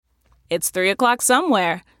It's 3 o'clock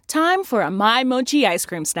somewhere. Time for a My Mochi ice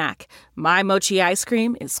cream snack. My Mochi ice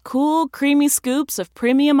cream is cool, creamy scoops of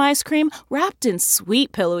premium ice cream wrapped in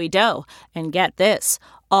sweet, pillowy dough. And get this,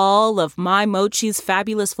 all of My Mochi's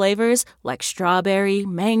fabulous flavors, like strawberry,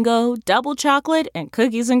 mango, double chocolate, and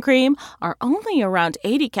cookies and cream, are only around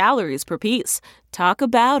 80 calories per piece. Talk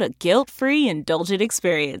about a guilt-free, indulgent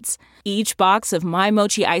experience. Each box of My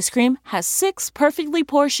Mochi ice cream has 6 perfectly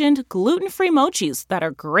portioned, gluten-free mochis that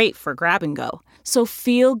are great for grab and go. So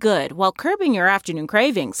feel good while curbing your afternoon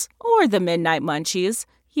cravings or the midnight munchies.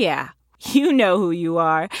 Yeah, you know who you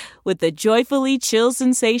are with the joyfully chill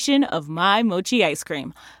sensation of My Mochi ice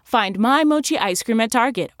cream. Find My Mochi ice cream at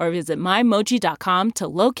Target or visit MyMochi.com to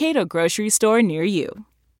locate a grocery store near you.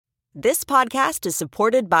 This podcast is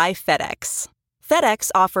supported by FedEx. FedEx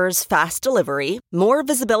offers fast delivery, more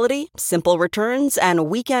visibility, simple returns, and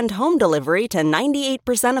weekend home delivery to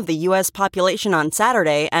 98% of the U.S. population on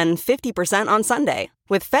Saturday and 50% on Sunday.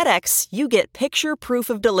 With FedEx, you get picture proof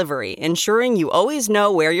of delivery, ensuring you always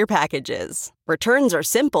know where your package is. Returns are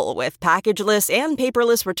simple with packageless and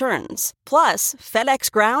paperless returns. Plus,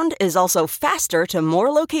 FedEx Ground is also faster to more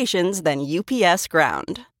locations than UPS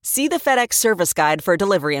Ground. See the FedEx service guide for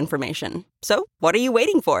delivery information. So, what are you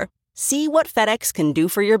waiting for? See what FedEx can do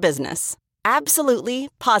for your business. Absolutely,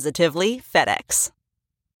 positively FedEx.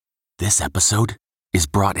 This episode is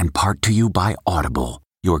brought in part to you by Audible,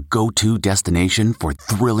 your go-to destination for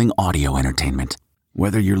thrilling audio entertainment.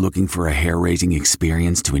 Whether you're looking for a hair-raising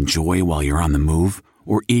experience to enjoy while you're on the move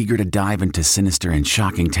or eager to dive into sinister and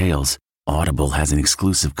shocking tales, Audible has an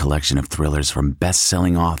exclusive collection of thrillers from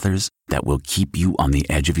best-selling authors that will keep you on the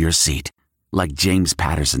edge of your seat. Like James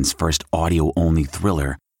Patterson's first audio-only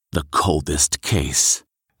thriller, The Coldest Case.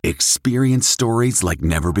 Experience stories like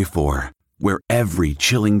never before, where every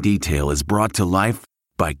chilling detail is brought to life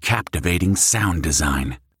by captivating sound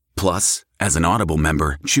design. Plus, as an Audible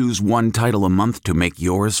member, choose one title a month to make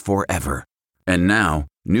yours forever. And now,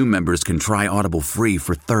 new members can try Audible free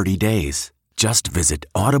for 30 days. Just visit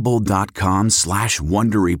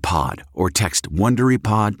audible.com/WonderyPod or text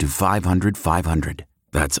WonderyPod to 500-500.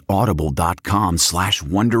 That's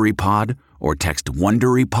audible.com/WonderyPod or text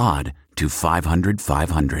WonderyPod to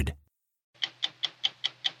 500-500.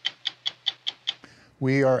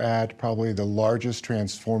 We are at probably the largest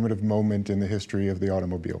transformative moment in the history of the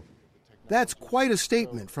automobile. That's quite a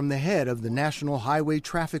statement from the head of the National Highway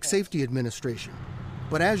Traffic Safety Administration.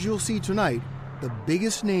 But as you'll see tonight, the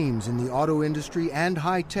biggest names in the auto industry and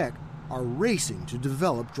high tech are racing to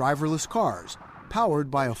develop driverless cars powered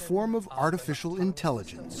by a form of artificial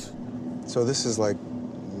intelligence. So this is like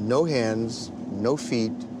no hands, no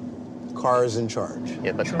feet, cars in charge.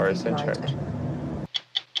 Yeah, the car is in charge.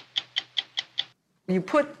 You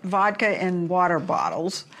put vodka in water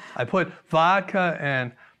bottles. I put vodka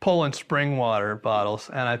in Poland spring water bottles,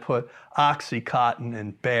 and I put Oxycontin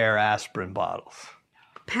in Bayer aspirin bottles.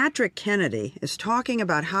 Patrick Kennedy is talking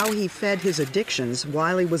about how he fed his addictions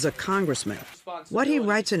while he was a congressman. What he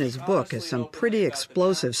writes in his book is some pretty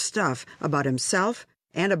explosive stuff about himself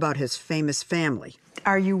and about his famous family.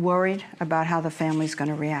 Are you worried about how the family's going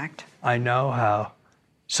to react? I know how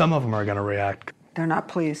some of them are going to react. They're not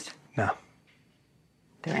pleased. No.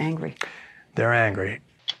 They're angry. They're angry.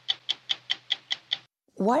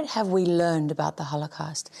 What have we learned about the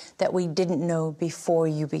Holocaust that we didn't know before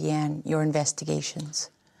you began your investigations?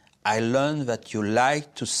 I learned that you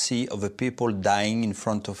like to see other people dying in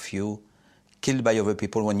front of you, killed by other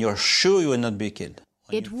people when you're sure you will not be killed.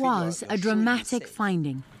 It was a dramatic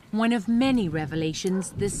finding, one of many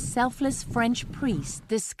revelations this selfless French priest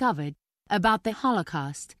discovered about the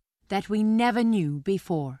Holocaust that we never knew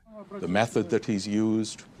before. The method that he's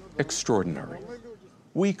used, extraordinary.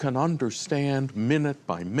 We can understand minute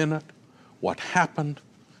by minute what happened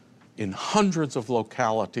in hundreds of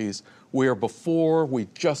localities where before we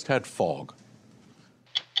just had fog.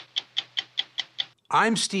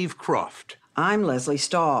 I'm Steve Croft. I'm Leslie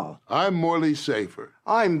Stahl. I'm Morley Safer.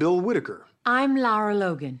 I'm Bill Whitaker. I'm Lara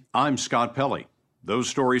Logan. I'm Scott Pelley. Those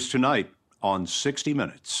stories tonight on 60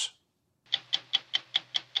 Minutes.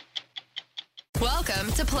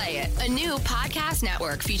 Welcome to Play It, a new podcast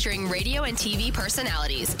network featuring radio and TV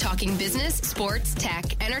personalities talking business, sports,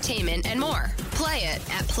 tech, entertainment, and more. Play it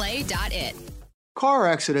at play.it. Car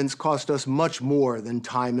accidents cost us much more than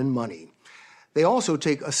time and money. They also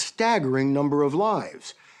take a staggering number of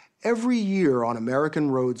lives. Every year on American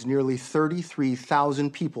roads, nearly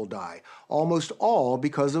 33,000 people die, almost all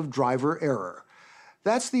because of driver error.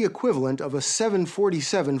 That's the equivalent of a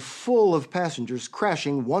 747 full of passengers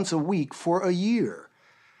crashing once a week for a year.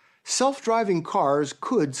 Self-driving cars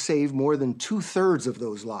could save more than 2/3 of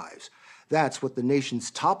those lives. That's what the nation's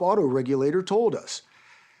top auto regulator told us.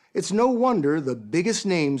 It's no wonder the biggest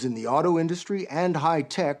names in the auto industry and high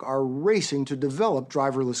tech are racing to develop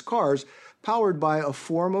driverless cars powered by a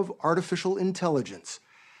form of artificial intelligence.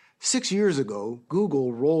 6 years ago,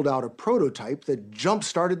 Google rolled out a prototype that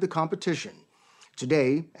jump-started the competition.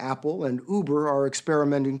 Today, Apple and Uber are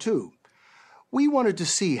experimenting too. We wanted to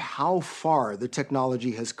see how far the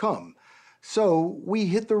technology has come, so we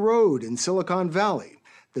hit the road in Silicon Valley,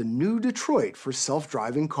 the new Detroit for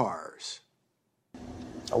self-driving cars.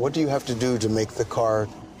 What do you have to do to make the car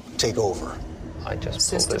take over? I just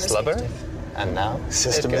pull this lever, and now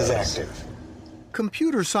System is active.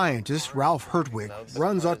 Computer scientist Ralph Hertwig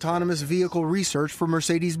runs autonomous vehicle research for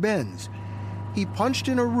Mercedes-Benz. He punched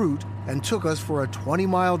in a route and took us for a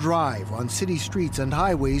 20-mile drive on city streets and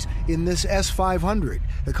highways in this S500,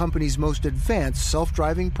 the company's most advanced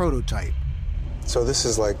self-driving prototype. So this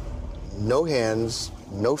is like no hands,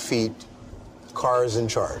 no feet, cars in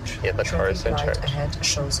charge. Yeah, the car is in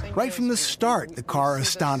charge. Right from the start, the car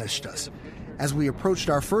astonished us. As we approached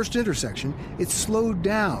our first intersection, it slowed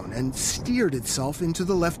down and steered itself into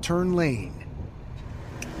the left turn lane.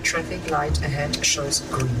 Traffic light ahead shows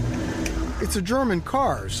green. It's a German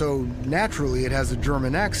car, so naturally it has a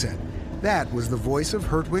German accent. That was the voice of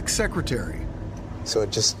Hertwig's secretary. So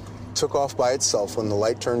it just took off by itself when the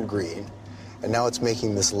light turned green, and now it's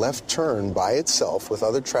making this left turn by itself with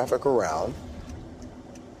other traffic around.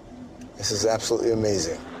 This is absolutely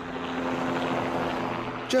amazing.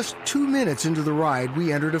 Just 2 minutes into the ride,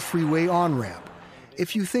 we entered a freeway on-ramp.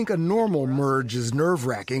 If you think a normal merge is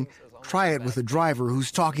nerve-wracking, try it with a driver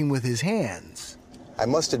who's talking with his hands. I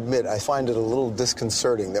must admit, I find it a little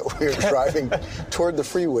disconcerting that we're driving toward the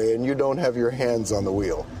freeway and you don't have your hands on the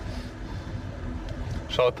wheel.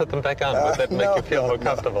 Shall I put them back on? Would that make you feel more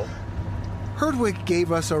comfortable? Hertwig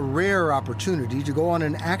gave us a rare opportunity to go on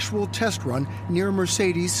an actual test run near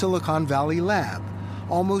Mercedes' Silicon Valley lab.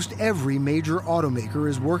 Almost every major automaker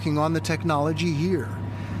is working on the technology here.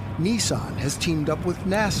 Nissan has teamed up with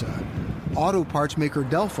NASA. Auto parts maker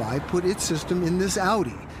Delphi put its system in this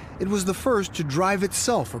Audi. It was the first to drive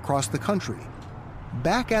itself across the country.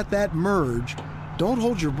 Back at that merge, don't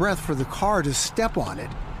hold your breath for the car to step on it.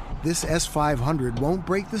 This S500 won't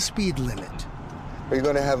break the speed limit. Are you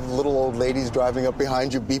going to have little old ladies driving up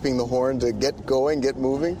behind you, beeping the horn to get going, get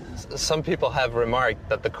moving? Some people have remarked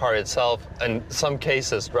that the car itself, in some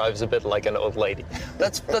cases, drives a bit like an old lady.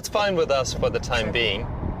 That's fine with us for the time being.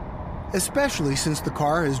 Especially since the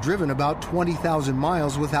car has driven about 20,000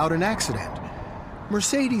 miles without an accident.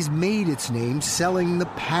 Mercedes made its name selling the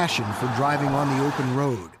passion for driving on the open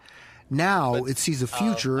road. Now it sees a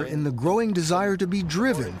future in the growing desire to be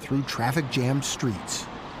driven through traffic-jammed streets.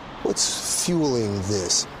 What's fueling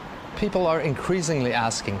this? People are increasingly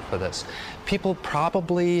asking for this. People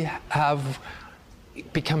probably have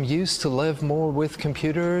become used to live more with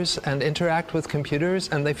computers and interact with computers,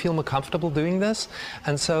 and they feel more comfortable doing this.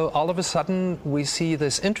 And so all of a sudden we see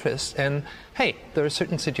this interest in, hey, there are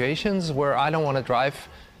certain situations where I don't want to drive.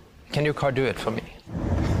 Can your car do it for me?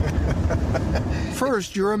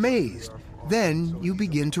 First, you're amazed. Then you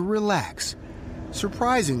begin to relax.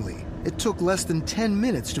 Surprisingly, it took less than 10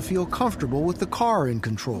 minutes to feel comfortable with the car in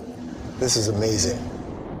control. This is amazing.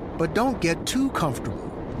 But don't get too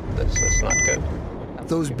comfortable. This is not good.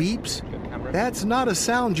 Those beeps, that's not a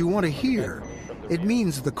sound you want to hear. It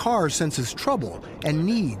means the car senses trouble and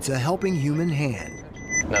needs a helping human hand.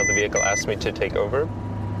 Now the vehicle asked me to take over.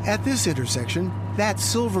 At this intersection, that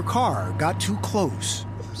silver car got too close.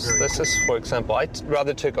 This is, for example, I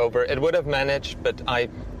rather took over. It would have managed, but I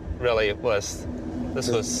really was...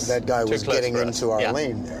 That guy was getting into our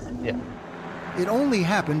lane there. Yeah. It only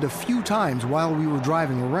happened a few times while we were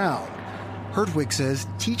driving around. Hertwig says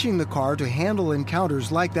teaching the car to handle encounters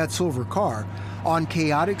like that silver car on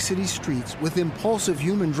chaotic city streets with impulsive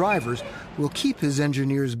human drivers will keep his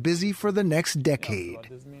engineers busy for the next decade.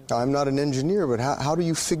 I'm not an engineer, but how do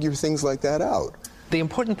you figure things like that out? The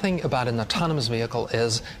important thing about an autonomous vehicle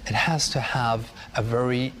is it has to have a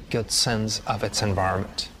very good sense of its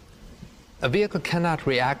environment. A vehicle cannot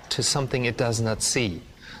react to something it does not see.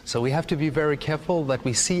 So we have to be very careful that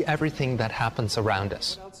we see everything that happens around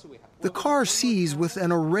us. The car sees with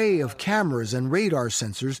an array of cameras and radar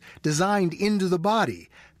sensors designed into the body,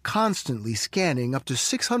 constantly scanning up to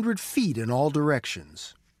 600 feet in all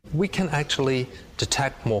directions. We can actually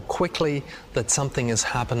detect more quickly that something is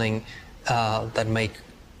happening that may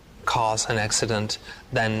cause an accident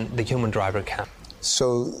than the human driver can.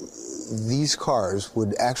 So these cars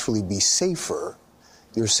would actually be safer,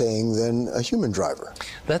 you're saying, than a human driver?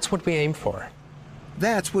 That's what we aim for.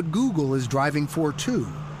 That's what Google is driving for, too.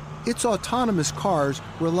 Its autonomous cars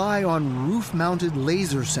rely on roof-mounted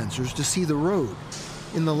laser sensors to see the road.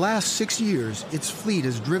 In the last 6 years, its fleet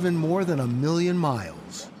has driven more than 1 million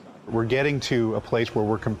miles. We're getting to a place where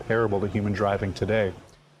we're comparable to human driving today.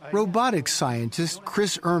 Robotics scientist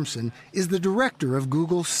Chris Urmson is the director of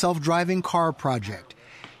Google's self-driving car project.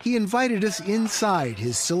 He invited us inside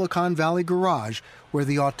his Silicon Valley garage where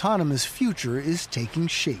the autonomous future is taking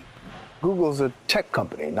shape. Google's a tech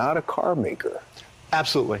company, not a car maker.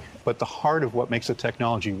 Absolutely. But the heart of what makes the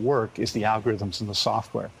technology work is the algorithms and the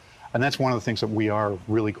software. And that's one of the things that we are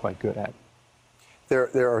really quite good at.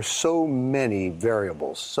 There are so many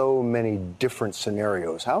variables, so many different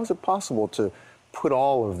scenarios. How is it possible to put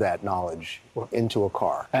all of that knowledge into a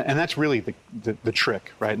car? And that's really the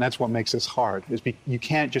trick, right? And that's what makes this hard, is you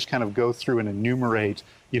can't just kind of go through and enumerate,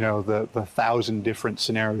 the 1,000 different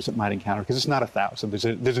scenarios that might encounter, because it's not 1,000.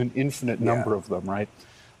 There's an infinite number of them, right?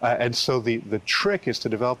 And so the trick is to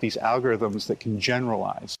develop these algorithms that can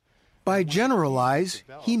generalize. By generalize,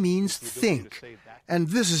 he means think. And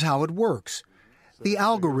this is how it works. The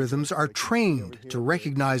algorithms are trained to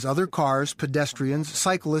recognize other cars, pedestrians,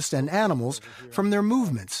 cyclists, and animals from their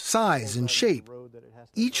movements, size, and shape.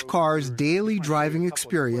 Each car's daily driving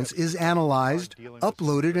experience is analyzed,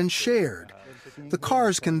 uploaded, and shared. The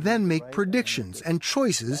cars can then make predictions and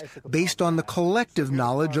choices based on the collective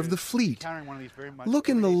knowledge of the fleet. Look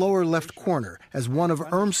in the lower left corner as one of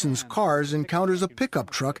Urmson's cars encounters a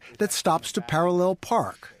pickup truck that stops to parallel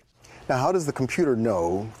park. Now, how does the computer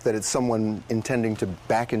know that it's someone intending to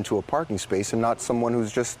back into a parking space and not someone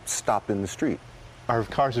who's just stopped in the street? Our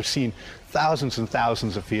cars have seen thousands and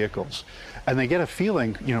thousands of vehicles, and they get a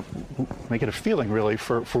feeling, really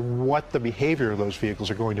for what the behavior of those vehicles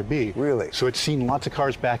are going to be. Really? So it's seen lots of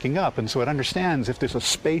cars backing up, and so it understands if there's a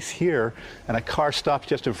space here and a car stops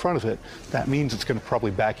just in front of it, that means it's going to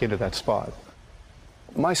probably back into that spot.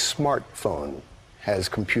 My smartphone has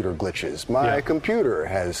computer glitches. My computer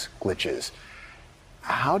has glitches.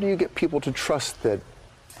 How do you get people to trust that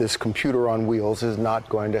this computer on wheels is not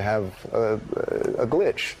going to have a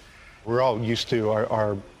glitch? We're all used to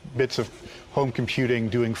our bits of home computing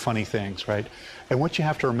doing funny things, right? And what you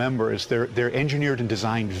have to remember is they're engineered and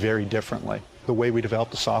designed very differently. The way we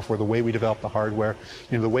develop the software, the way we develop the hardware,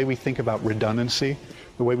 the way we think about redundancy,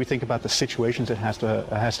 the way we think about the situations it has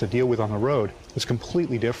to deal with on the road is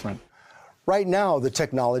completely different. Right now, the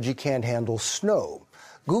technology can't handle snow.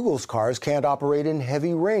 Google's cars can't operate in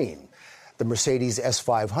heavy rain. The Mercedes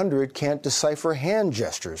S500 can't decipher hand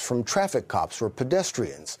gestures from traffic cops or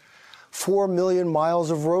pedestrians. 4 million miles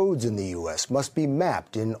of roads in the U.S. must be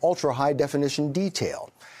mapped in ultra-high-definition detail.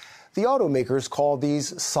 The automakers call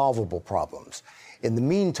these solvable problems. In the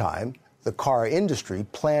meantime, the car industry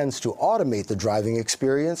plans to automate the driving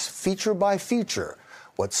experience feature by feature,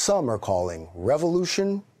 what some are calling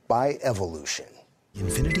revolution by evolution.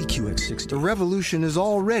 Infiniti QX60. The revolution is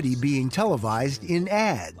already being televised in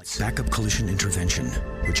ads. Backup collision intervention,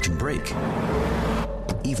 which can brake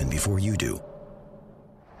even before you do.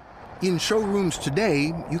 In showrooms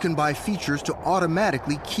today, you can buy features to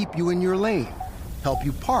automatically keep you in your lane, help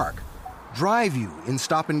you park, drive you in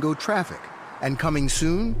stop-and-go traffic, and coming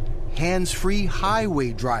soon, hands-free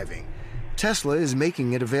highway driving. Tesla is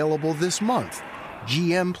making it available this month.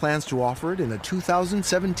 GM plans to offer it in a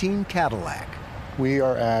 2017 Cadillac. We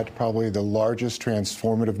are at probably the largest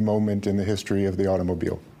transformative moment in the history of the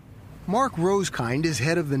automobile. Mark Rosekind is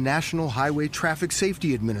head of the National Highway Traffic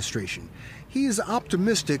Safety Administration. He is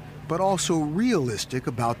optimistic, but also realistic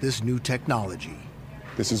about this new technology.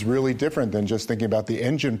 This is really different than just thinking about the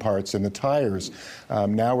engine parts and the tires.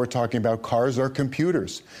 Now we're talking about cars are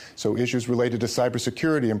computers. So issues related to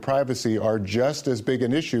cybersecurity and privacy are just as big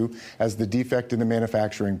an issue as the defect in the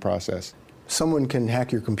manufacturing process. Someone can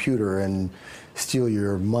hack your computer and steal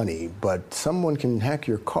your money, but someone can hack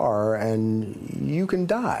your car and you can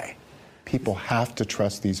die. People have to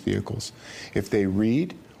trust these vehicles. If they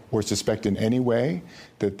read or suspect in any way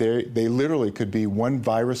that they literally could be one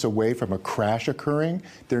virus away from a crash occurring,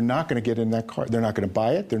 they're not going to get in that car. They're not going to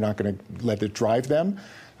buy it. They're not going to let it drive them.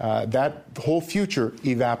 That whole future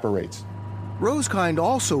evaporates. Rosekind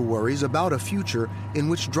also worries about a future in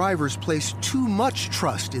which drivers place too much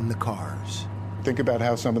trust in the cars. Think about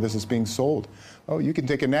how some of this is being sold. Oh, you can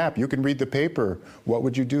take a nap. You can read the paper. What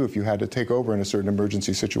would you do if you had to take over in a certain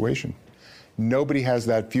emergency situation? Nobody has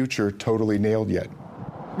that future totally nailed yet.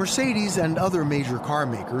 Mercedes and other major car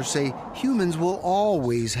makers say humans will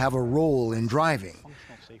always have a role in driving.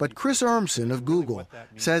 But Chris Urmson of Google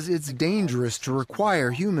says it's dangerous to require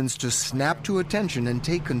humans to snap to attention and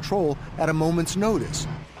take control at a moment's notice.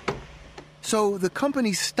 So the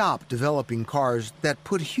company stopped developing cars that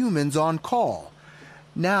put humans on call.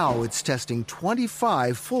 Now it's testing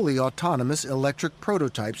 25 fully autonomous electric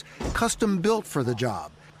prototypes custom-built for the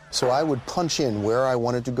job. So I would punch in where I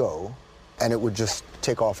wanted to go, and it would just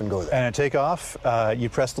take off and go there. And to take off, you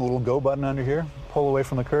press the little go button under here, pull away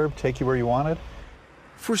from the curb, take you where you wanted.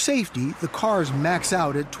 For safety, the cars max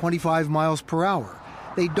out at 25 miles per hour.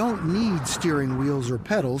 They don't need steering wheels or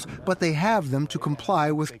pedals, but they have them to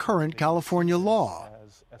comply with current California law.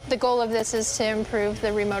 The goal of this is to improve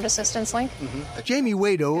the remote assistance link. Jamie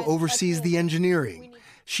Wado oversees the engineering.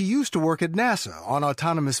 She used to work at NASA on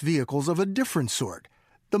autonomous vehicles of a different sort,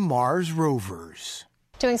 the Mars rovers.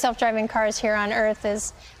 Doing self-driving cars here on Earth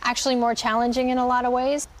is actually more challenging in a lot of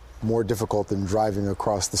ways. More difficult than driving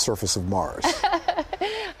across the surface of Mars.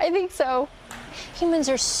 I think so. Humans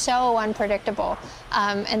are so unpredictable.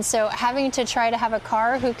 And so having to try to have a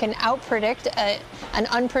car who can outpredict an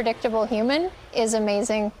unpredictable human is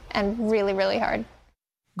amazing and really, really hard.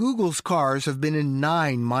 Google's cars have been in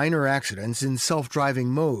 9 minor accidents in self-driving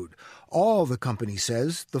mode. All, the company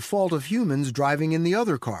says, the fault of humans driving in the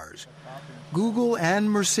other cars. Google and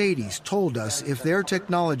Mercedes told us if their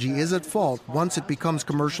technology is at fault once it becomes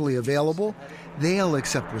commercially available, they'll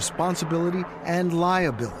accept responsibility and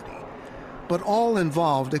liability. But all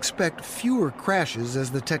involved expect fewer crashes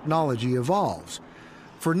as the technology evolves.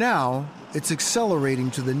 For now, it's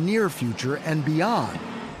accelerating to the near future and beyond.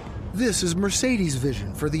 This is Mercedes'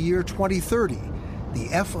 vision for the year 2030, the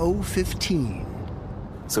FO15.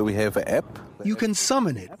 So we have an app. You can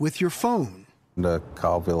summon it with your phone. The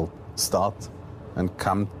car will start and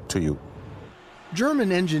come to you.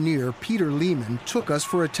 German engineer Peter Lehmann took us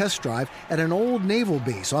for a test drive at an old naval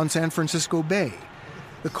base on San Francisco Bay.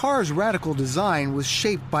 The car's radical design was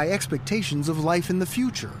shaped by expectations of life in the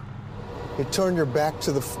future. You turn your back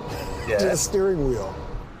to the steering wheel.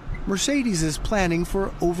 Mercedes is planning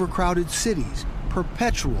for overcrowded cities,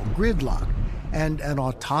 perpetual gridlock, and an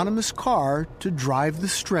autonomous car to drive the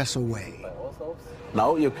stress away.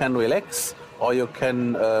 Now you can relax, or you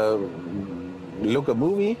can look a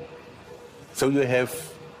movie, so you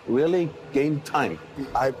have really gained time.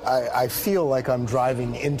 I feel like I'm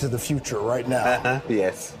driving into the future right now.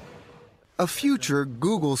 Yes. A future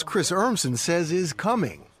Google's Chris Urmson says is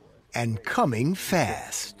coming, and coming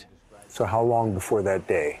fast. So how long before that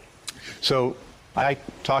day? So I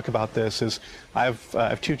talk about this as I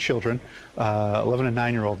have 2 children, 11 and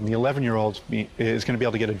 9-year-old, and the 11-year-old is going to be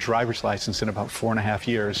able to get a driver's license in about 4.5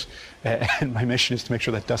 years, and my mission is to make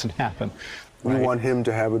sure that doesn't happen. You want him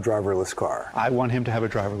to have a driverless car? I want him to have a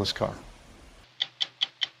driverless car.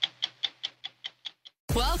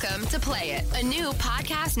 Welcome to Play It, a new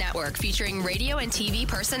podcast network featuring radio and TV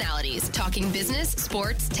personalities talking business,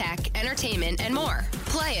 sports, tech, entertainment, and more.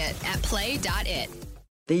 Play it at play.it.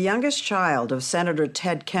 The youngest child of Senator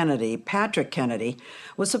Ted Kennedy, Patrick Kennedy,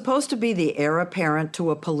 was supposed to be the heir apparent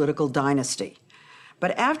to a political dynasty.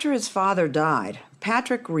 But after his father died,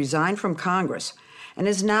 Patrick resigned from Congress and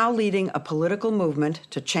is now leading a political movement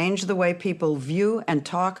to change the way people view and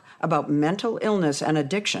talk about mental illness and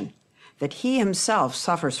addiction that he himself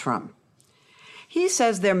suffers from. He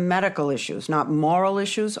says they're medical issues, not moral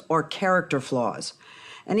issues or character flaws,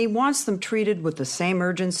 and he wants them treated with the same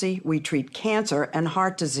urgency we treat cancer and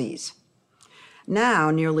heart disease.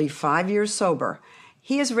 Now, nearly 5 years sober,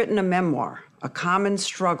 he has written a memoir, A Common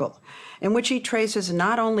Struggle, in which he traces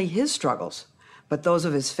not only his struggles, but those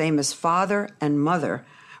of his famous father and mother,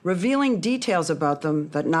 revealing details about them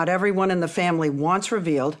that not everyone in the family wants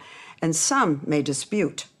revealed, and some may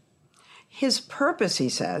dispute. His purpose, he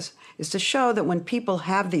says, is to show that when people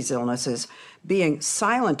have these illnesses, being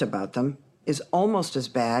silent about them is almost as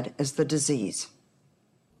bad as the disease.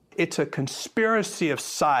 It's a conspiracy of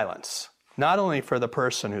silence, not only for the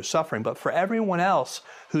person who's suffering, but for everyone else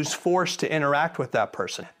who's forced to interact with that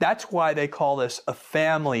person. That's why they call this a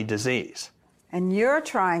family disease. And you're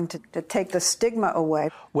trying to take the stigma away.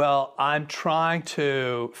 Well, I'm trying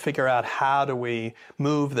to figure out how do we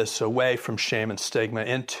move this away from shame and stigma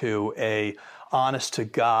into a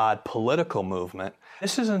honest-to-God political movement.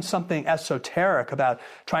 This isn't something esoteric about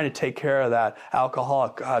trying to take care of that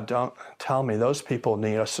alcoholic. God, don't tell me those people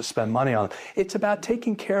need us to spend money on them. It's about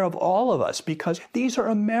taking care of all of us because these are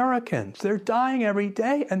Americans. They're dying every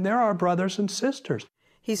day, and they're our brothers and sisters.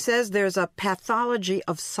 He says there's a pathology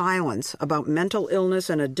of silence about mental illness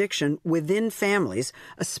and addiction within families,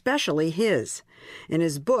 especially his. In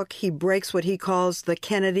his book, he breaks what he calls the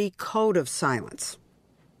Kennedy Code of Silence.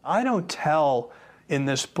 I don't tell in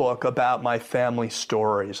this book about my family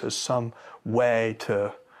stories as some way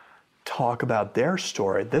to talk about their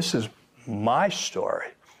story. This is my story.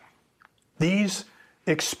 These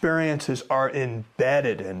experiences are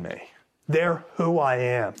embedded in me. They're who I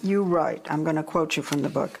am. You write, I'm going to quote you from the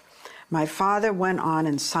book. My father went on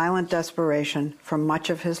in silent desperation for much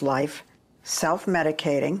of his life,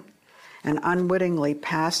 self-medicating and unwittingly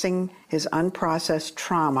passing his unprocessed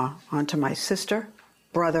trauma onto my sister,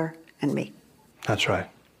 brother, and me. That's right.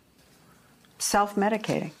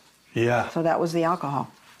 Self-medicating. Yeah. So that was the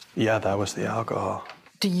alcohol. Yeah, that was the alcohol.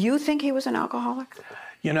 Do you think he was an alcoholic?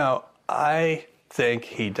 You know, I think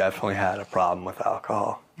he definitely had a problem with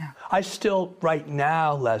alcohol. Yeah. I still, right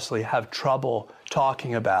now, Leslie, have trouble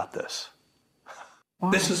talking about this.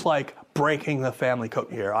 Why? This is like breaking the family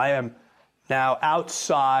code here. I am now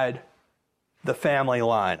outside the family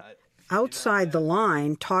line. Outside the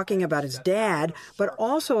line, talking about his dad, but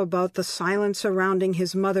also about the silence surrounding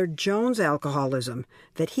his mother Joan's alcoholism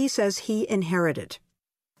that he says he inherited.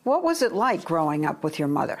 What was it like growing up with your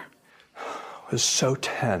mother? It was so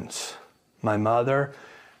tense. My mother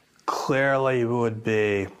clearly would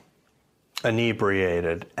be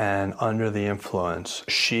inebriated and under the influence.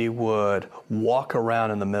 She would walk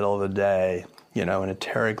around in the middle of the day, you know, in a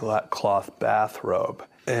terry cloth bathrobe.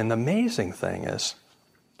 And the amazing thing is,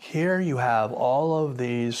 here you have all of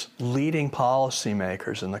these leading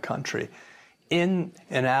policymakers in the country, in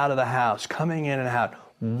and out of the house, coming in and out,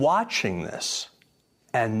 watching this,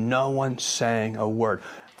 and no one saying a word.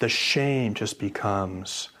 The shame just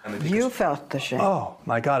becomes... You felt the shame. Oh,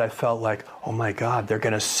 my God, I felt like, oh, my God, they're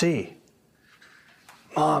going to see.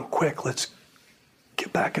 Mom, quick, let's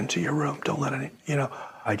get back into your room. Don't let any... You know,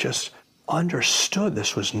 I just understood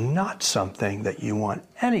this was not something that you want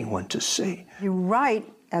anyone to see. You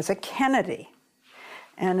write as a Kennedy,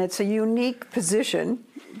 and it's a unique position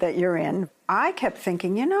that you're in. I kept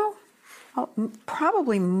thinking, you know,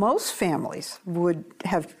 probably most families would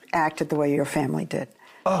have acted the way your family did.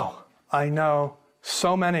 Oh, I know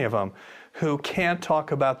so many of them who can't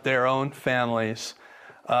talk about their own family's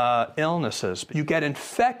illnesses. You get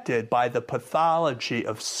infected by the pathology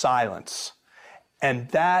of silence, and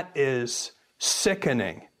that is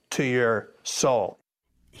sickening to your soul.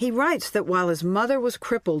 He writes that while his mother was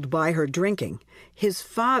crippled by her drinking, his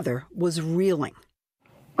father was reeling.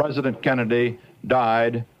 President Kennedy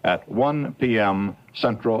died at 1 p.m.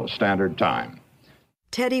 Central Standard Time.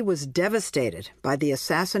 Teddy was devastated by the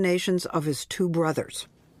assassinations of his two brothers.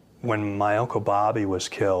 When my Uncle Bobby was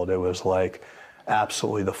killed, it was like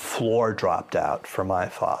absolutely the floor dropped out for my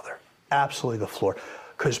father. Absolutely the floor.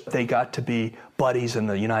 Because they got to be buddies in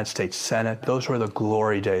the United States Senate. Those were the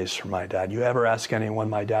glory days for my dad. You ever ask anyone,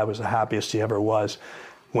 my dad was the happiest he ever was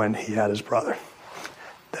when he had his brother.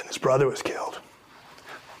 Then his brother was killed.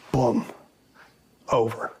 Boom.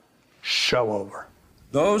 Over. Show over.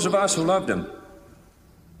 Those of us who loved him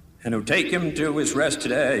and who take him to his rest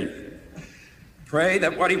today pray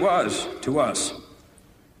that what he was to us,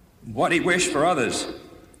 what he wished for others,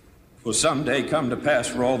 will someday come to pass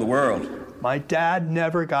for all the world. My dad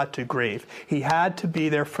never got to grieve. He had to be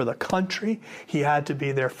there for the country. He had to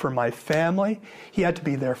be there for my family. He had to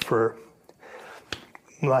be there for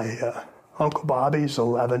my Uncle Bobby's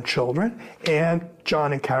 11 children and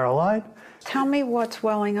John and Caroline. Tell me what's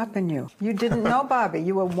welling up in you. You didn't know Bobby.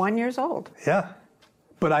 You were 1 year old. Yeah.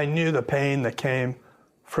 But I knew the pain that came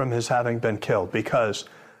from his having been killed because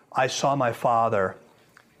I saw my father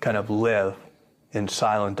kind of live in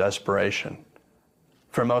silent desperation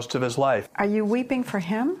for most of his life. Are you weeping for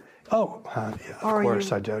him? Oh, yeah, of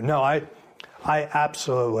course I do. No, I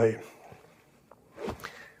absolutely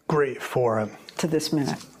grieve for him. To this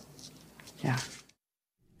minute. Yeah.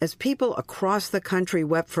 As people across the country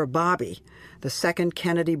wept for Bobby, the second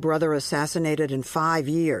Kennedy brother assassinated in 5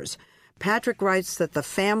 years, Patrick writes that the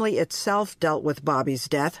family itself dealt with Bobby's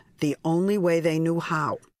death the only way they knew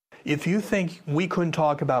how. If you think we couldn't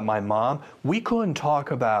talk about my mom, we couldn't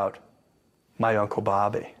talk about my Uncle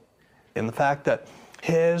Bobby. And the fact that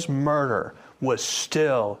his murder was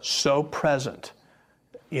still so present,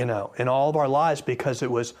 you know, in all of our lives because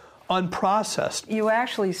it was unprocessed. You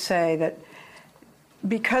actually say that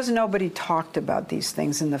because nobody talked about these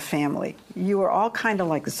things in the family, you were all kind of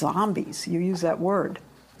like zombies. You use that word,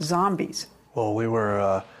 zombies. Well, we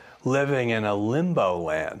were living in a limbo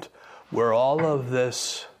land where all of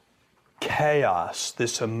this chaos,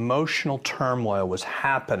 this emotional turmoil was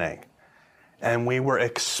happening. And we were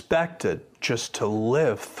expected just to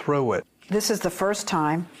live through it. This is the first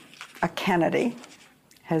time a Kennedy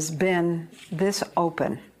has been this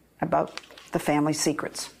open about the family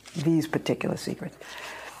secrets, these particular secrets.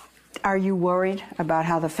 Are you worried about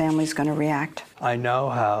how the family's going to react? I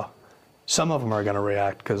know how some of them are going to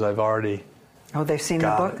react because I've already... Oh, they've seen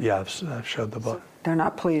the book? Yeah, I've showed the book. They're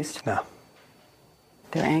not pleased? No.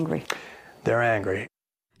 They're angry? They're angry.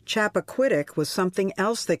 Chappaquiddick was something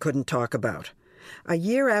else they couldn't talk about. A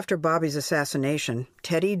year after Bobby's assassination,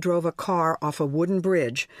 Teddy drove a car off a wooden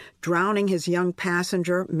bridge, drowning his young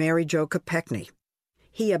passenger, Mary Jo Kopechne.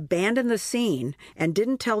 He abandoned the scene and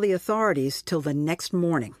didn't tell the authorities till the next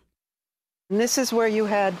morning. And this is where you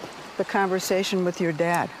had the conversation with your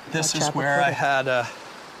dad. This is where I had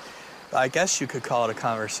I guess you could call it a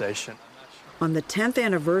conversation. On the 10th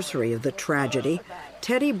anniversary of the tragedy,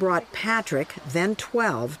 Teddy brought Patrick, then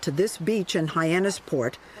 12, to this beach in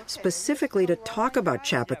Hyannisport specifically to talk about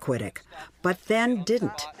Chappaquiddick, but then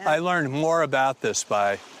didn't. I learned more about this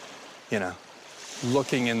by,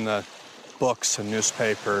 looking in the books and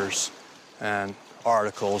newspapers and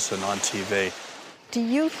articles and on TV. Do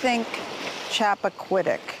you think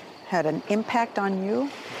Chappaquiddick had an impact on you?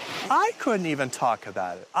 I couldn't even talk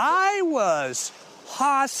about it. I was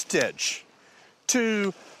hostage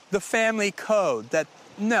to the family code that,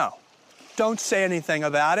 no, don't say anything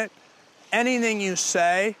about it. Anything you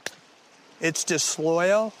say, it's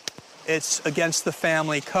disloyal, it's against the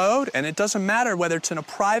family code, and it doesn't matter whether it's in a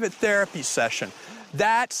private therapy session.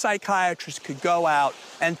 That psychiatrist could go out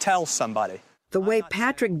and tell somebody. The way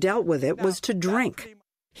Patrick dealt with it was to drink.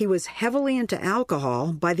 He was heavily into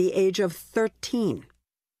alcohol by the age of 13.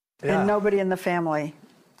 Yeah. And nobody in the family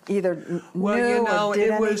either knew or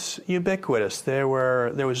did it was ubiquitous. There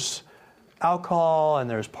was alcohol and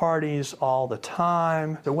there was parties all the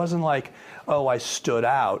time. It wasn't like, oh, I stood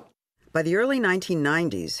out. By the early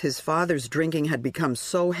 1990s, his father's drinking had become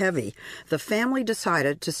so heavy, the family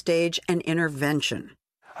decided to stage an intervention.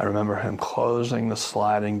 I remember him closing the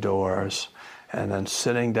sliding doors and then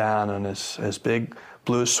sitting down in his big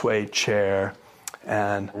blue suede chair,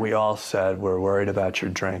 and we all said, we're worried about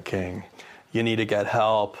your drinking. You need to get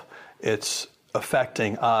help. It's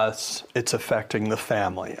affecting us. It's affecting the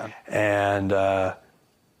family. And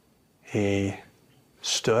he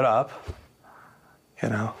stood up,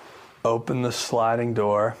 opened the sliding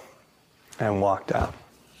door, and walked out.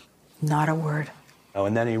 Not a word.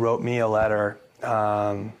 And then he wrote me a letter,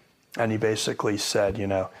 and he basically said,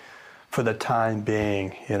 for the time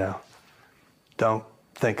being, don't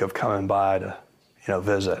think of coming by to,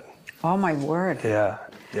 visit. Oh, my word. Yeah.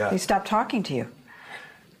 He stopped talking to you.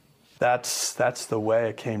 That's the way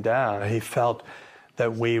it came down. He felt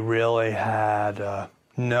that we really had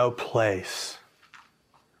no place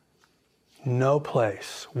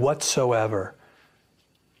whatsoever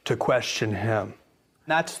to question him.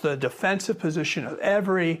 That's the defensive position of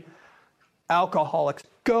every alcoholic.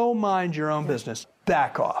 Go mind your own business.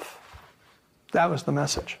 Back off. That was the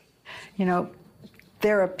message.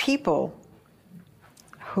 There are people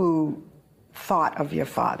who thought of your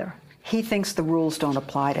father. He thinks the rules don't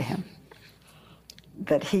apply to him,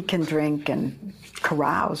 that he can drink and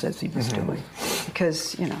carouse as he was doing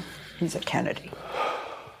because, he's a Kennedy.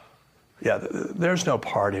 Yeah, there's no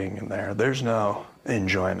partying in there. There's no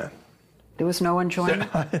enjoyment. There was no enjoyment?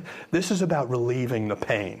 This is about relieving the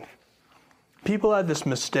pain. People have this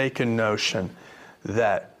mistaken notion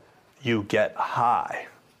that you get high.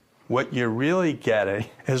 What you're really getting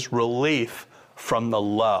is relief from the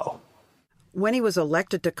low. When he was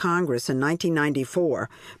elected to Congress in 1994,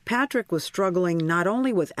 Patrick was struggling not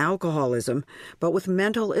only with alcoholism, but with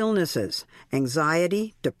mental illnesses,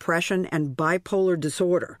 anxiety, depression, and bipolar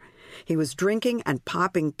disorder. He was drinking and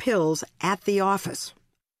popping pills at the office.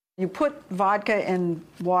 You put vodka in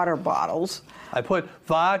water bottles. I put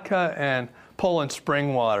vodka in Poland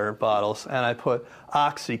spring water bottles, and I put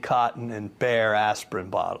OxyContin in Bayer aspirin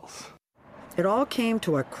bottles. It all came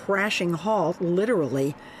to a crashing halt,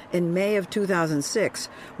 literally, in May of 2006,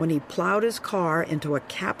 when he plowed his car into a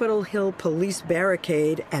Capitol Hill police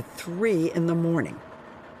barricade at 3 in the morning.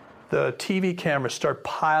 The TV cameras start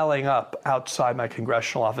piling up outside my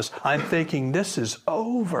congressional office. I'm thinking, this is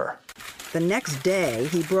over. The next day,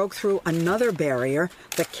 he broke through another barrier,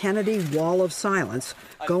 the Kennedy Wall of Silence,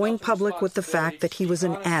 going public with the fact that he was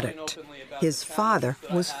an addict. His father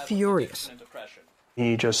was furious.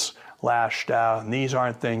 He just lashed out, and these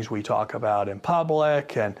aren't things we talk about in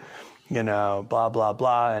public, and, blah, blah,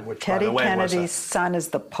 blah. And which, Teddy by the way, Kennedy's son is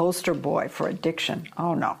the poster boy for addiction.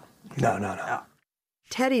 Oh, no. No.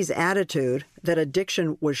 Teddy's attitude that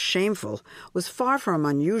addiction was shameful was far from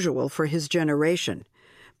unusual for his generation.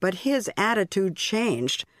 But his attitude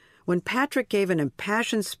changed when Patrick gave an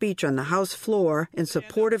impassioned speech on the House floor in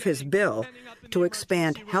support of his bill to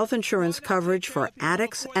expand health insurance coverage for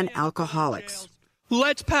addicts and alcoholics.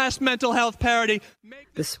 Let's pass mental health parity.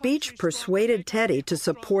 The speech persuaded Teddy to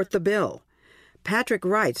support the bill. Patrick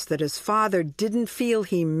writes that his father didn't feel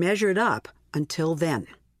he measured up until then.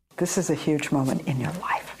 This is a huge moment in your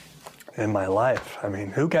life. In my life. I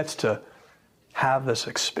mean, who gets to have this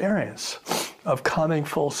experience of coming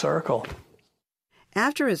full circle.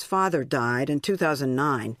 After his father died in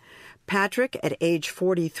 2009, Patrick, at age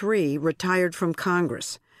 43, retired from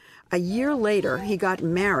Congress. A year later, he got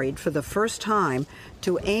married for the first time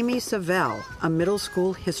to Amy Savell, a middle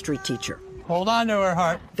school history teacher. Hold on to her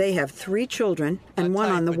heart. They have 3 children and one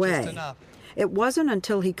on the way. It wasn't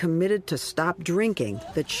until he committed to stop drinking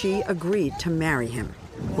that she agreed to marry him.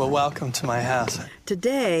 Well, welcome to my house.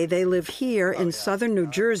 Today, they live here in southern New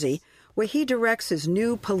Jersey, where he directs his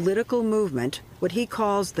new political movement, what he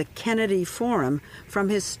calls the Kennedy Forum, from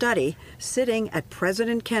his study sitting at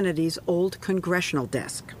President Kennedy's old congressional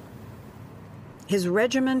desk. His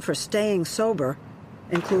regimen for staying sober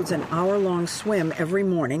includes an hour-long swim every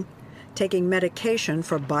morning, taking medication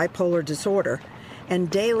for bipolar disorder,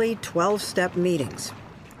 and daily 12-step meetings.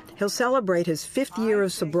 He'll celebrate his 5th year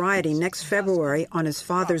of sobriety next February on his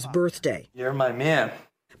father's birthday. You're my man.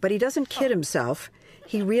 But he doesn't kid himself.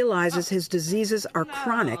 He realizes his diseases are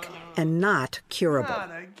chronic and not curable.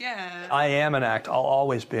 I am an addict. I'll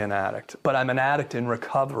always be an addict. But I'm an addict in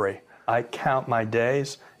recovery. I count my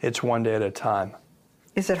days. It's one day at a time.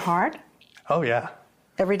 Is it hard? Oh, yeah.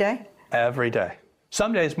 Every day? Every day.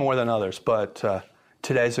 Some days more than others, but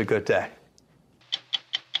today's a good day.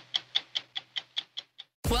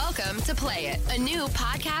 Welcome to Play It, a new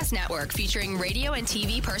podcast network featuring radio and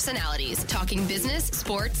TV personalities talking business,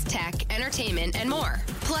 sports, tech, entertainment, and more.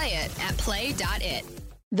 Play it at play.it.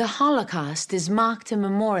 The Holocaust is marked and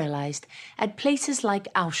memorialized at places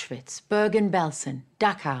like Auschwitz, Bergen-Belsen,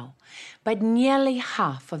 Dachau, but nearly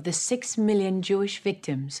half of the 6 million Jewish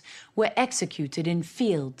victims were executed in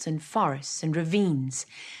fields and forests and ravines,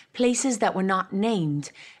 places that were not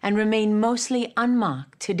named and remain mostly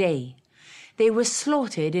unmarked today. They were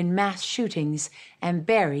slaughtered in mass shootings and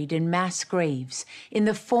buried in mass graves in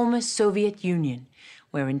the former Soviet Union,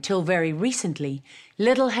 where until very recently,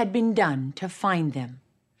 little had been done to find them.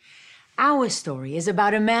 Our story is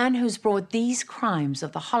about a man who's brought these crimes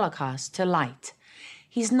of the Holocaust to light.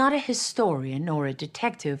 He's not a historian or a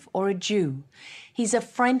detective or a Jew. He's a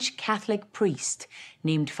French Catholic priest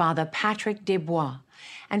named Father Patrick Desbois,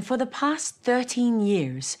 and for the past 13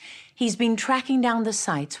 years, he's been tracking down the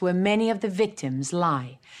sites where many of the victims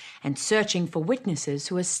lie and searching for witnesses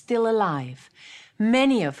who are still alive,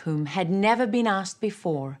 many of whom had never been asked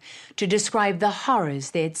before to describe the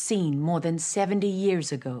horrors they had seen more than 70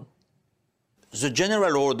 years ago. The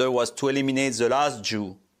general order was to eliminate the last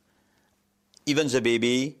Jew, even the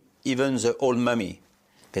baby, even the old mummy.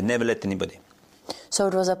 They never let anybody. So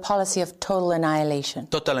it was a policy of total annihilation.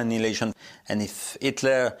 Total annihilation. And if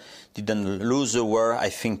Hitler didn't lose the war, I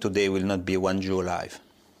think today will not be one Jew alive.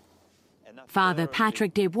 Father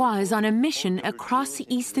Patrick Desbois is on a mission across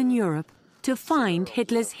Eastern Europe to find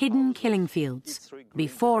Hitler's hidden killing fields.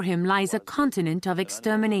 Before him lies a continent of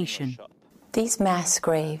extermination. These mass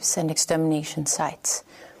graves and extermination sites,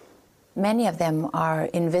 many of them are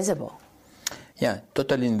invisible. Yeah,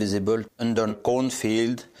 totally invisible. Under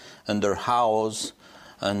cornfield, under house,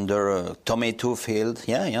 under a tomato field.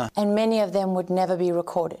 Yeah. And many of them would never be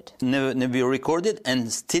recorded. Never be recorded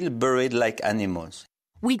and still buried like animals.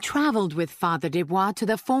 We traveled with Father Desbois to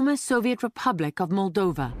the former Soviet Republic of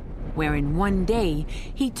Moldova, where in one day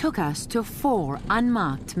he took us to 4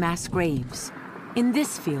 unmarked mass graves. In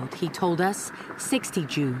this field, he told us, 60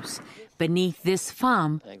 Jews. Beneath this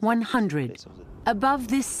farm, 100. Above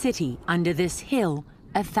this city, under this hill,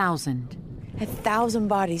 1,000. 1,000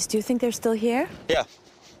 bodies. Do you think they're still here?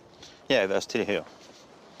 Yeah, they're still here.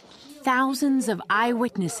 Thousands of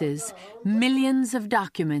eyewitnesses, millions of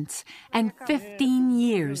documents, and 15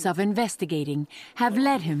 years of investigating have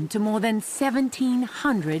led him to more than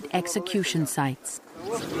 1,700 execution sites.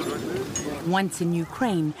 Once in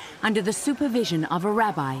Ukraine, under the supervision of a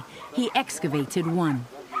rabbi, he excavated one.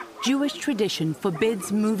 Jewish tradition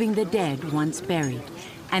forbids moving the dead once buried,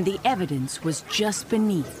 and the evidence was just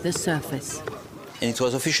beneath the surface. And it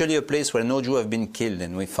was officially a place where no Jew have been killed,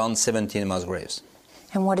 and we found 17 mass graves.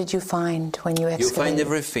 And what did you find when you excavated? You find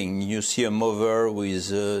everything. You see a mother who is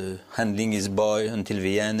handling his boy until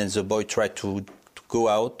the end, and the boy tried to go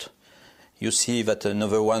out. You see that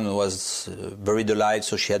another one was buried alive,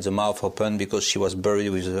 so she had the mouth open because she was buried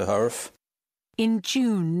with the earth. In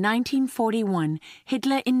June 1941,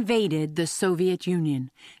 Hitler invaded the Soviet Union.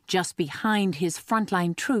 Just behind his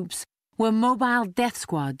frontline troops were mobile death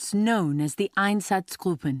squads known as the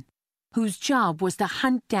Einsatzgruppen, whose job was to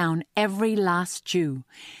hunt down every last Jew.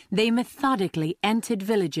 They methodically entered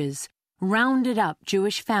villages, rounded up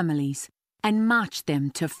Jewish families, and marched them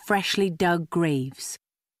to freshly dug graves.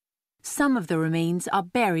 Some of the remains are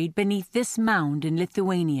buried beneath this mound in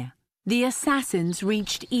Lithuania. The assassins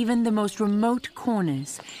reached even the most remote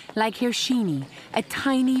corners, like Hershini, a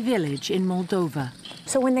tiny village in Moldova.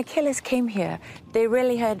 So when the killers came here, they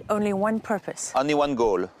really had only one purpose? Only one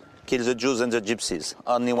goal. Kill the Jews and the Gypsies.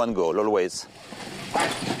 Only one goal, always.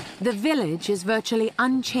 The village is virtually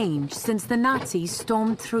unchanged since the Nazis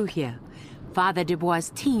stormed through here. Father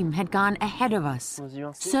Desbois' team had gone ahead of us,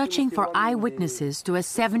 searching for eyewitnesses to a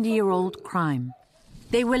 70-year-old crime.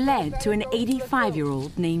 They were led to an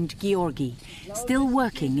 85-year-old named Georgi, still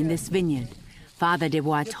working in this vineyard. Father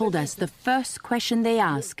Desbois told us the first question they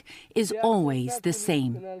ask is always the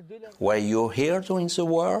same. Were you here during the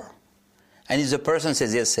war? And if the person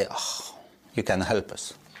says yes, say, oh, you can help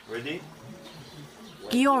us. Ready?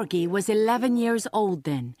 Georgi was 11 years old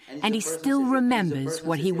then, and he still remembers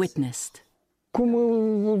what he witnessed.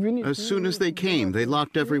 As soon as they came, they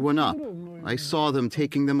locked everyone up. I saw them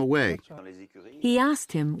taking them away. He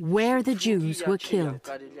asked him where the Jews were killed.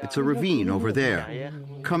 It's a ravine over there.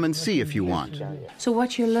 Come and see if you want. So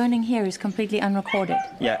what you're learning here is completely unrecorded?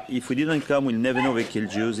 Yeah, if we didn't come, we'll never know we killed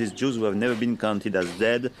Jews. These Jews who have never been counted as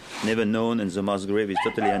dead, never known, and the mass grave is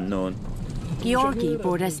totally unknown. Georgi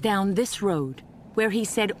brought us down this road, where he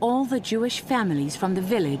said all the Jewish families from the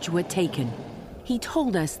village were taken. He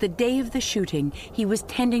told us the day of the shooting he was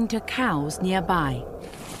tending to cows nearby.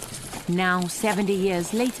 Now, 70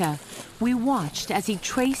 years later, we watched as he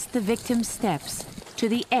traced the victim's steps to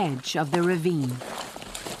the edge of the ravine.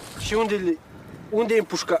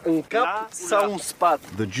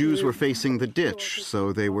 The Jews were facing the ditch,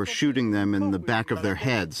 so they were shooting them in the back of their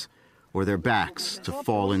heads or their backs to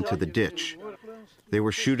fall into the ditch. They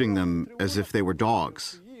were shooting them as if they were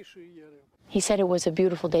dogs. He said it was a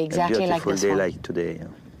beautiful day, exactly like this one. A beautiful day like today. Yeah.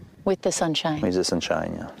 With the sunshine. With the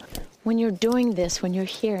sunshine, yeah. When you're doing this, when you're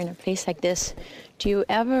here in a place like this, do you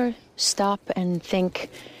ever stop and think,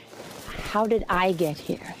 how did I get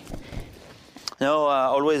here? No,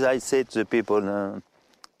 always I say to the people,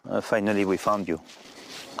 finally we found you.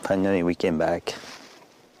 Finally we came back.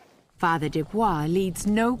 Father Desbois leads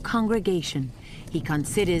no congregation. He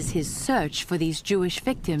considers his search for these Jewish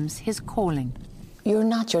victims his calling. You're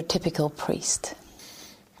not your typical priest.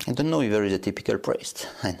 I don't know if there is a typical priest.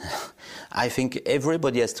 I think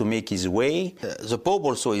everybody has to make his way. The Pope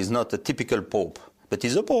also is not a typical Pope, but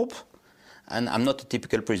he's a Pope. And I'm not a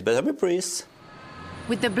typical priest, but I'm a priest.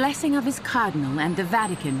 With the blessing of his cardinal and the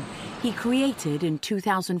Vatican, he created in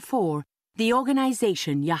 2004 the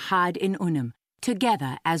organization Yahad in Unum,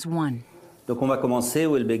 together as one. Donc on va commencer,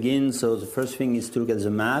 we'll begin. So the first thing is to look at the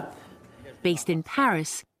map. Based in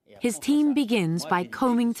Paris, his team begins by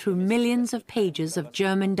combing through millions of pages of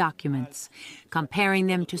German documents, comparing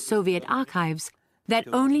them to Soviet archives that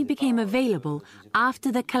only became available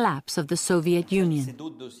after the collapse of the Soviet Union.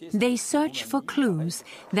 They search for clues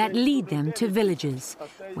that lead them to villages,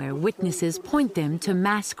 where witnesses point them to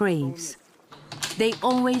mass graves. They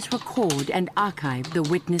always record and archive the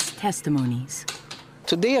witness testimonies.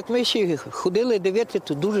 Туди, як ми ще ходили дивити,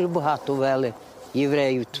 то дуже багато вели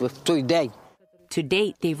євреїв в той день. To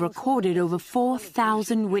date, they've recorded over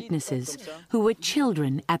 4,000 witnesses who were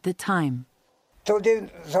children at the time. Тоді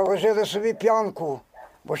заложили собі п'янку,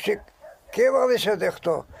 бо ще кивалися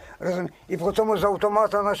дехто, і потім з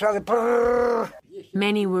автомата почали прррррр.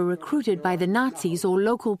 Many were recruited by the Nazis or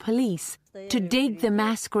local police to dig the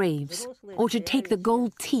mass graves or to take the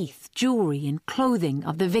gold teeth, jewelry and clothing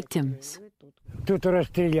of the victims. Тут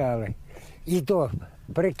розстріляли, і то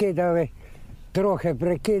прикидали, трохи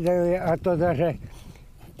прикидали, а то навіть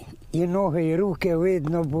і ноги, і руки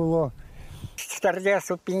видно було.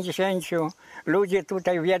 Стардесу 50 люди тут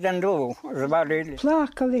в один дом звалили.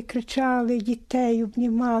 Плакали, кричали, дітей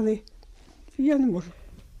обнімали. Я не можу.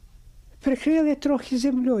 Прикрили трохи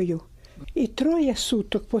землею. І 3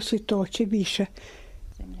 суток після того, чи більше.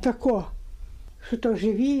 Тако, що то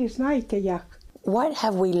живі, знаєте як. What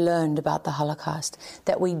have we learned about the Holocaust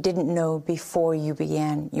that we didn't know before you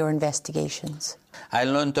began your investigations? I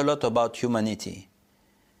learned a lot about humanity.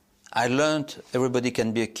 I learned everybody can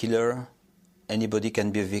be a killer, anybody can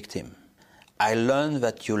be a victim. I learned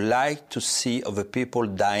that you like to see other people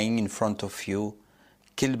dying in front of you,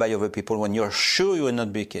 killed by other people when you're sure you will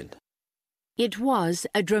not be killed. It was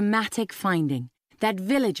a dramatic finding that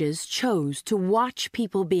villagers chose to watch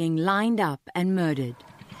people being lined up and murdered.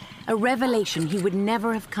 A revelation he would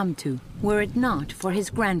never have come to were it not for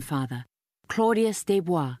his grandfather, Claudius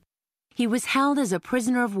Desbois. He was held as a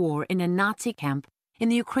prisoner of war in a Nazi camp in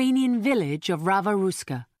the Ukrainian village of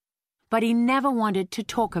Rava-Ruska, but he never wanted to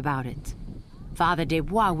talk about it. Father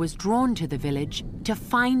Desbois was drawn to the village to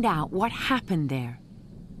find out what happened there.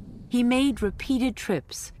 He made repeated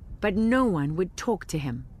trips, but no one would talk to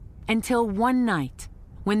him, until one night,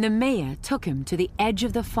 when the mayor took him to the edge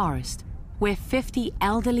of the forest where 50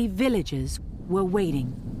 elderly villagers were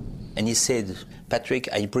waiting. And he said,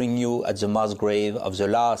 Patrick, I bring you at the mass grave of the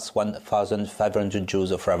last 1,500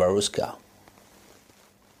 Jews of Ravaruska.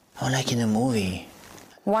 Oh, like in a movie.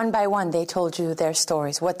 One by one, they told you their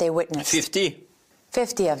stories, what they witnessed. 50.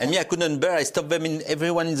 50 of them. And me, I couldn't bear. I stopped them,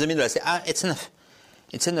 everyone in the middle. I said, it's enough.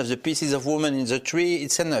 It's enough. The pieces of woman in the tree,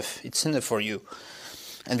 it's enough. It's enough for you.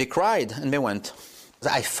 And they cried, and they went.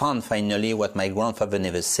 I found finally what my grandfather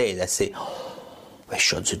never said. I said, I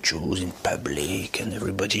shot the Jews in public, and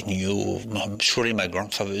everybody knew. Surely my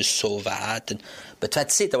grandfather saw that. But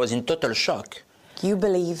that's it. I was in total shock. You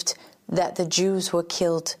believed that the Jews were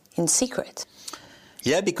killed in secret?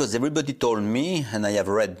 Yeah, because everybody told me, and I have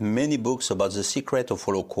read many books about the secret of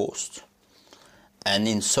Holocaust. And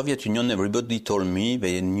in Soviet Union, everybody told me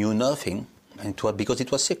they knew nothing, and it was because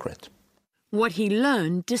it was secret. What he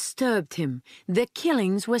learned disturbed him. The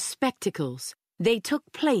killings were spectacles. They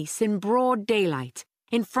took place in broad daylight,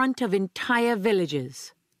 in front of entire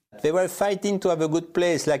villages. They were fighting to have a good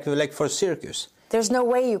place, like for circus. There's no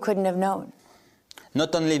way you couldn't have known.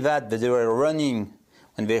 Not only that, but they were running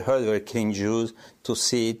when they heard they were killing Jews, to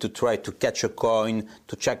see, to try to catch a coin,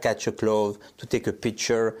 to catch a cloth, to take a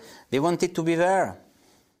picture. They wanted to be there.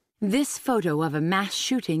 This photo of a mass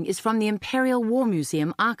shooting is from the Imperial War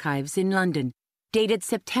Museum archives in London, dated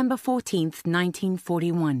September 14th,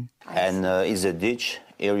 1941. And in the ditch,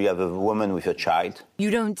 here you have a woman with a child.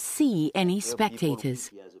 You don't see any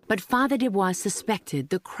spectators, but Father Desbois suspected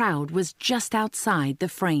the crowd was just outside the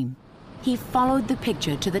frame. He followed the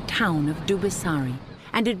picture to the town of Dubisari,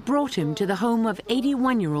 and it brought him to the home of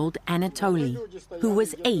 81-year-old Anatoly, who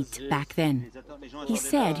was 8 back then. He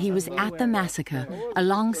said he was at the massacre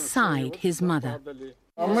alongside his mother.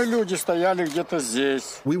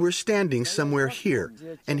 We were standing somewhere here,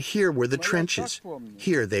 and here were the trenches.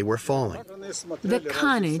 Here they were falling. The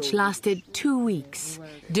carnage lasted 2 weeks.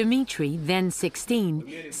 Dmitry, then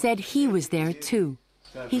 16, said he was there too.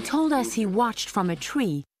 He told us he watched from a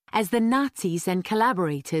tree as the Nazis and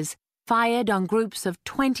collaborators fired on groups of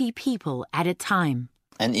 20 people at a time.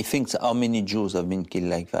 And he thinks how many Jews have been killed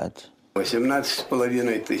like that?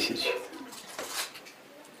 18,500.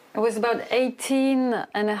 It was about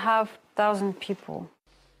 18,500 people.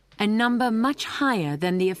 A number much higher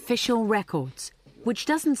than the official records, which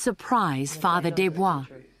doesn't surprise Father Desbois,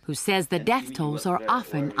 who says the death tolls are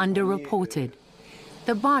often underreported.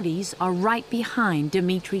 The bodies are right behind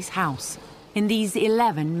Dmitry's house, in these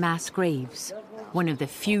 11 mass graves, one of the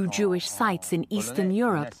few Jewish sites in Eastern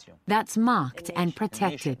Europe that's marked and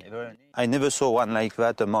protected. I never saw one like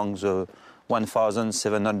that among the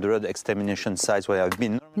 1,700 extermination sites where I've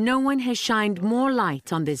been. No one has shined more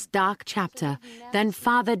light on this dark chapter than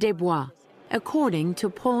Father Desbois, according to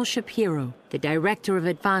Paul Shapiro, the director of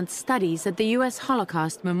advanced studies at the U.S.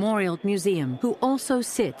 Holocaust Memorial Museum, who also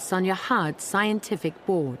sits on Yahad's scientific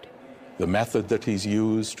board. The method that he's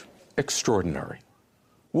used, extraordinary.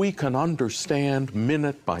 We can understand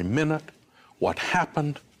minute by minute what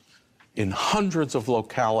happened in hundreds of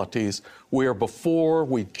localities where before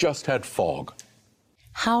we just had fog.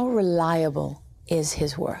 How reliable is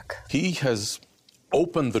his work? He has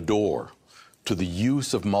opened the door to the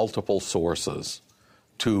use of multiple sources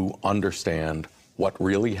to understand what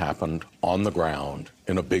really happened on the ground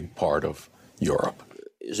in a big part of Europe.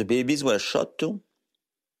 The babies were shot too?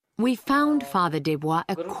 We found Father Desbois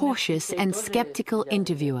a cautious and skeptical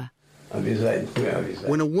interviewer.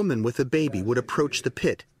 When a woman with a baby would approach the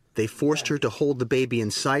pit, they forced her to hold the baby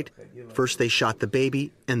in sight. First they shot the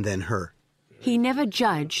baby and then her. He never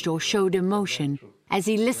judged or showed emotion as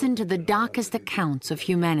he listened to the darkest accounts of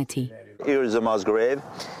humanity. Here is a mass grave.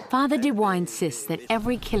 Father Desbois insists that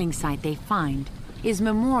every killing site they find is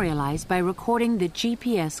memorialized by recording the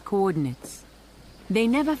GPS coordinates. They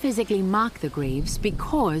never physically mark the graves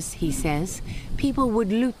because, he says, people would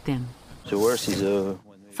loot them. The worst is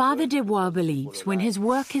Father Desbois believes when his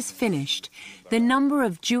work is finished, the number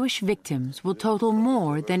of Jewish victims will total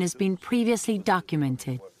more than has been previously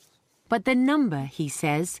documented. But the number, he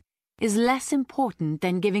says, is less important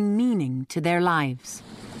than giving meaning to their lives.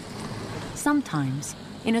 Sometimes,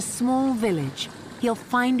 in a small village, he'll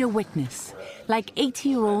find a witness, like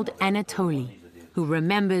 80-year-old Anatoly, who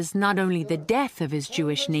remembers not only the death of his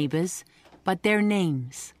Jewish neighbors, but their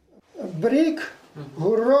names. Brick,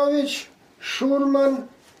 Gurovich, Schurman,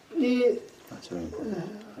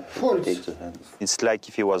 It's like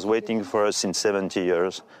if he was waiting for us in 70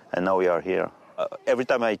 years, and now we are here. Every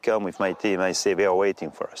time I come with my team, I say they are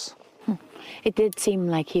waiting for us. It did seem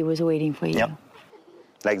like he was waiting for you. Yep.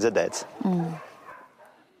 Like the dead.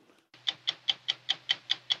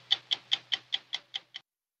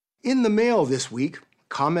 In the mail this week,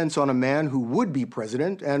 comments on a man who would be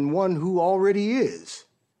president and one who already is.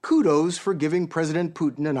 Kudos for giving President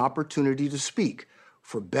Putin an opportunity to speak.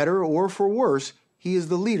 For better or for worse, he is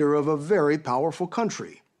the leader of a very powerful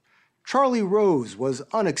country. Charlie Rose was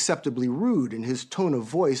unacceptably rude in his tone of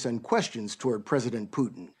voice and questions toward President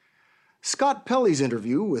Putin. Scott Pelley's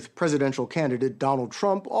interview with presidential candidate Donald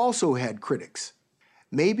Trump also had critics.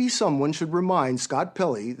 Maybe someone should remind Scott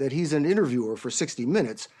Pelley that he's an interviewer for 60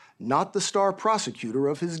 Minutes, not the star prosecutor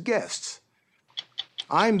of his guests.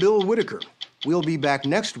 I'm Bill Whitaker. We'll be back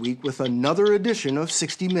next week with another edition of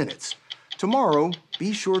 60 Minutes. Tomorrow,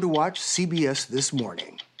 be sure to watch CBS This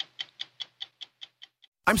Morning.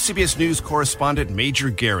 I'm CBS News correspondent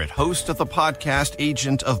Major Garrett, host of the podcast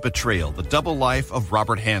Agent of Betrayal, The Double Life of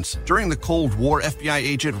Robert Hanssen. During the Cold War, FBI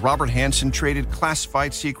agent Robert Hanssen traded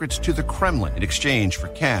classified secrets to the Kremlin in exchange for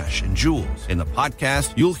cash and jewels. In the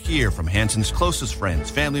podcast, you'll hear from Hanssen's closest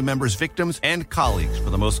friends, family members, victims, and colleagues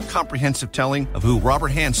for the most comprehensive telling of who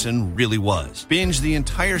Robert Hanssen really was. Binge the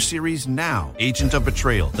entire series now. Agent of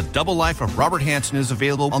Betrayal, The Double Life of Robert Hanssen is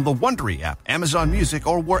available on the Wondery app, Amazon Music,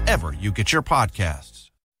 or wherever you get your podcasts.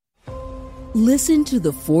 Listen to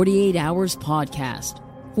the 48 Hours podcast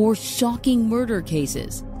for shocking murder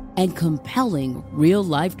cases and compelling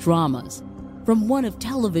real-life dramas from one of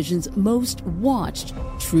television's most watched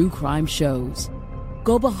true crime shows.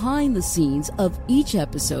 Go behind the scenes of each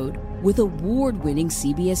episode with award-winning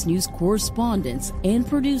CBS News correspondents and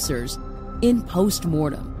producers in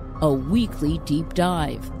Postmortem, a weekly deep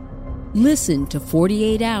dive. Listen to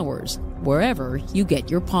 48 Hours wherever you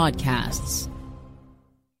get your podcasts.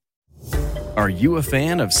 Are you a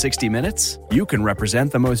fan of 60 Minutes? You can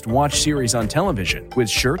represent the most watched series on television with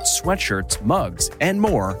shirts, sweatshirts, mugs, and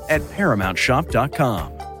more at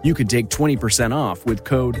ParamountShop.com. You can take 20% off with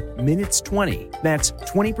code MINUTES20. That's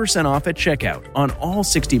 20% off at checkout on all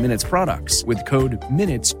 60 Minutes products with code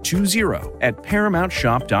MINUTES20 at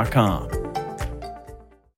ParamountShop.com.